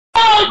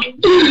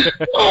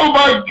Oh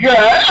my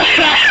god.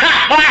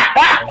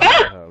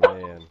 Oh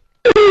man.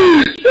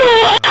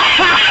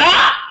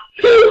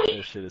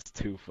 This shit is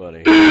too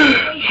funny.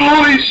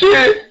 Holy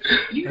shit.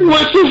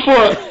 What the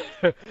fuck?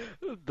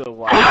 The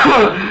wild.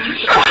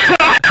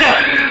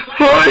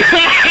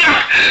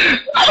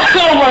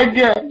 Oh my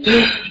god.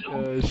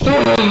 Shit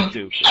is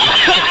stupid.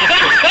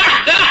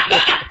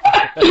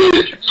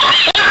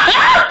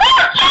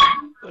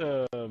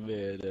 Oh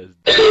man, that's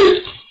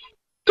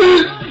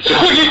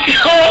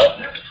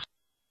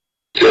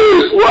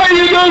why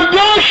you no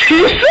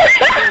donkey?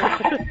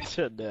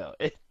 Chanel.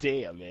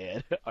 Damn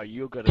man, are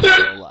you gonna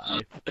stay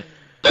alive?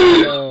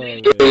 Oh,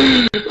 man.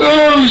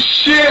 Oh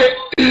shit!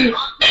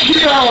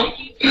 Yo!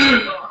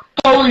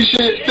 Holy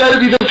shit! That'd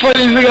be the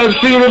funniest thing I've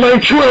seen in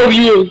like 12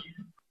 years.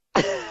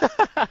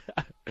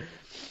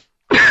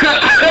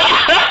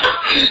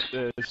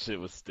 This shit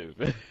was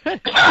stupid.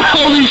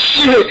 Holy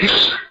shit!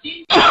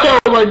 Oh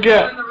my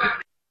god!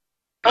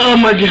 Oh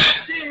my god!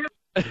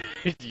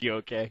 You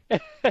okay?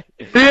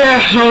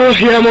 Yeah,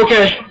 I'm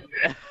okay.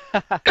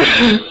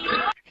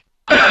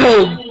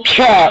 Oh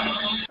god!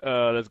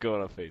 That's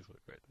going on Facebook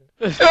right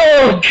there.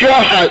 Oh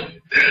god!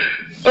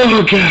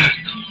 Oh god!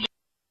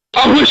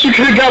 I wish you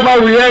could have got my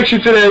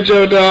reaction to that,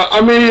 Joe, dog.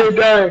 I mean, you're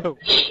dying.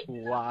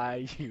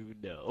 Why you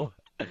know?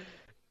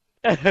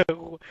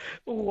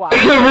 Why?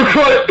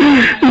 Record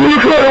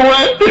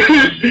what?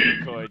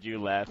 Record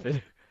you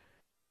laughing.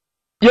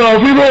 Yo,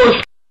 if we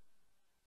were